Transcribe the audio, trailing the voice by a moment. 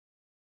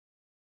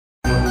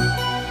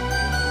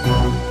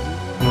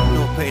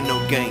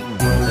gain.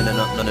 No.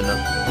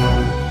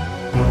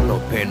 No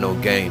pain, no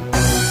gain.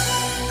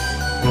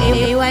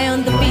 AY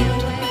on the beat.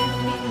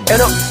 Ain't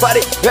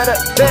nobody better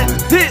than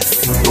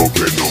this. No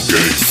pain, no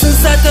gain.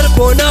 Since I got a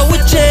born out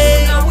with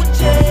Jay,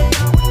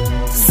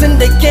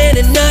 sin again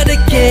and not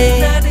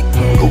again.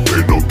 No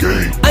pain, no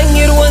gain. I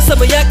need one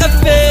some ya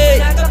cafe.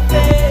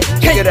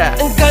 Check it out.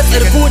 And got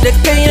the good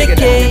again.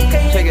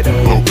 Check it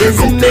out. No pain,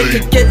 no Make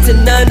gain. it get to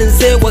 9 and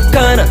say what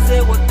kinda.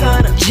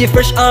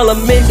 G-Fresh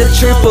Alameen the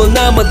triple,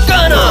 now I'm a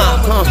gunner.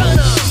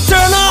 Turn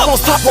I'm up!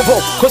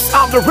 unstoppable, cause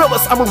I'm the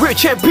realest. I'm a real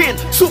champion,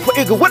 super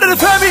eagle. What did it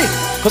tell me?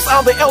 Cause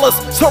I'm the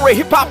illest. Sorry,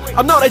 hip hop,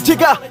 I'm not a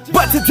jigger.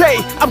 But today,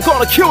 I'm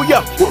gonna kill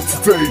ya. But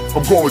today,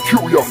 I'm gonna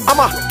kill ya. I'm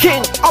a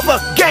king of the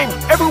game.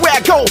 Everywhere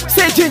I go,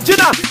 say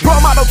Jinjina. Raw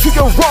model,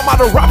 trigger, raw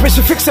model, rappers.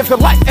 You fix it for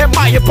life, and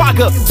my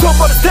bagger.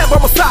 Somebody stand by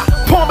my side,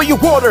 pour me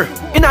your water.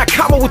 In our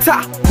common with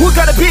that, who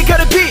gotta be?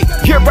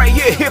 Year by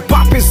year, hip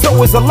hop is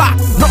always a lot.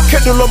 No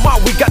Kendall Lamar,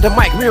 we got the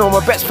mic. Me and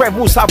my best friend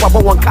Musa Baba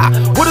Wanka.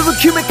 What if a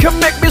human can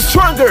make me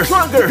stronger?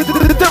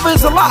 The devil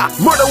is a lie.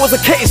 Murder was a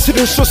case, you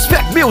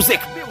disrespect music.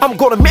 I'm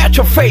gonna match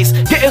your face.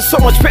 Getting so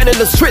much pain in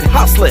the street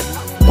hustling.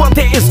 One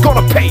day it's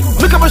gonna pay.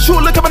 Look at my shoe,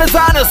 look at my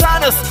designers.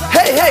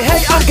 Hey,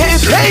 I'm getting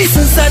paid.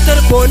 Since I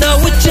got a born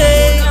out with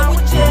Jay,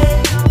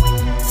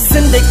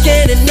 sin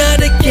again and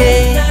not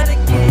again.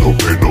 No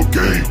pain, no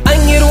gain. I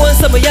need one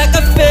some ya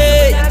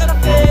cafe.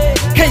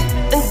 Hey,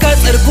 and got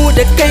the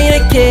good again.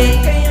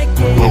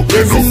 No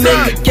pain, no Make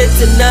gain. it get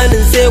to 9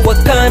 and say what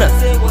kinda.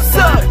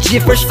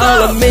 G-Fresh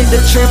Alameen the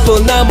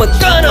triple, now I'm a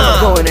gunner.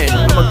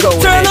 I'ma go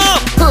in. Turn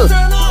up!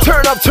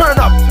 Turn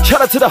up.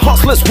 Shout out to the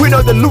hustlers, we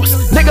know the loose.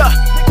 Nigga,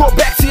 go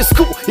back to your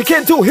school. You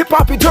can't do hip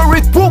hop, you don't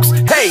read books.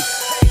 Hey,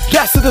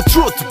 that's the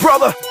truth,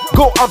 brother.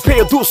 Go and pay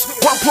your dues.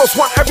 1 +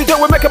 1, every day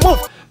we make a move.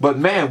 But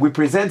man, we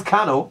present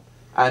Kano.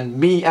 And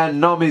me and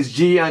Nomis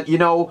G, and you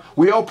know,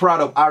 we all proud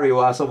of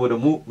Ariwa. So with the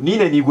move,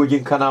 Nina ni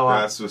wujin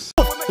Kanawa.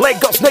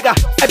 Lagos nigga,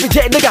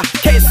 FJ nigga,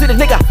 K-City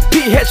nigga,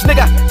 PH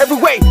nigga, every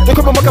way they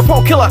come a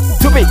microphone killer.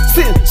 To be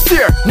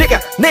sincere nigga,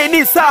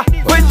 Nisa,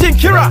 Benjin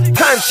Kira.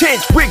 Time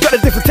change, we got a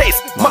different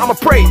taste. Mama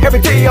pray every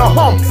day you're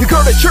home. You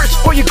go to church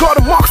or you go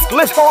to mosque.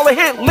 Let's hold a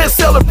hand, let's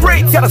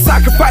celebrate. Gotta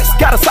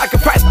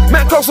sacrifice.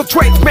 Man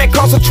concentrate.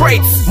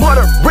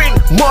 Mother ring,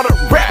 mother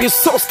rap. You're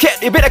so scared,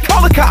 you better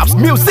call the cops.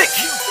 Music.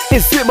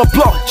 It's in my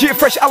blood,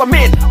 G-Fresh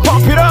Alameen.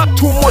 Pump it up,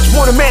 too much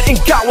money man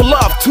ain't got with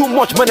love. Too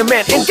much money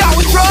man ain't got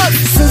with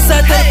trust. Since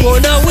I got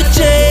born out with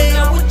Jay,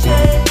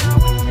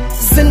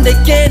 sin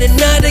again and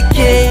not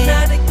again.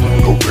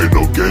 No pain,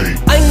 no gain.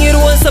 I need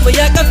one some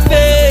ya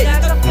cafe.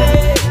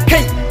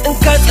 Hey, and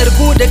got the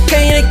good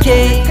again.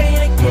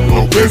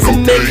 No pain, no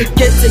Make gain. it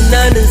get to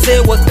 9 and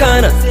say what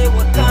kinda.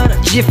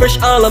 G-Fresh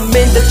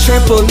Alameen the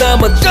triple, now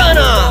I'm a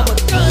gunner.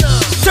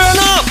 Turn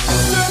up!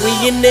 We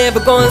ain't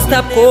never gonna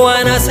stop ko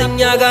ana san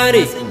ya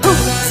gare.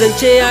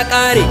 Zance ya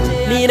kare,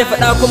 ni na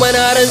faɗa kuma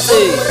na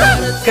rantse.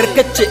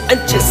 Karkace an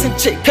ce sun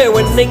ce kai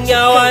wannan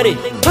yawa ne.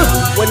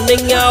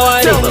 Wannan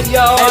yawa ne,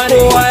 ai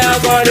kowa ya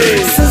gane.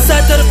 Sun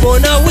satar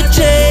gona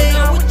wuce,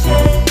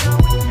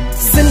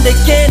 sun da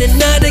ke da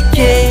na da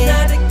ke.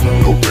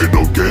 No pain,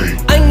 no gain.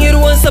 An yi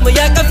ruwan sama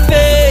ya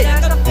kafe.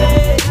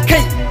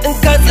 Kai in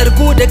ka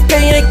tsargu da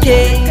kai nake.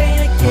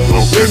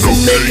 No pain, no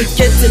Make gain. it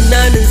get to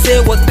 9 and say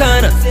what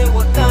kinda.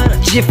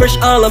 G-Fresh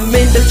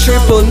Alameen the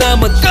triple, now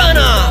I'm a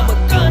gunner.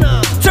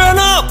 Turn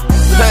up!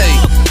 Hey,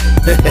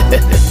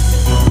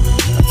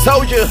 I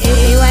told you,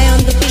 AY on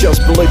the beat.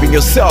 just believe in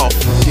yourself.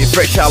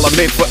 G-Fresh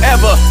Alameen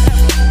forever.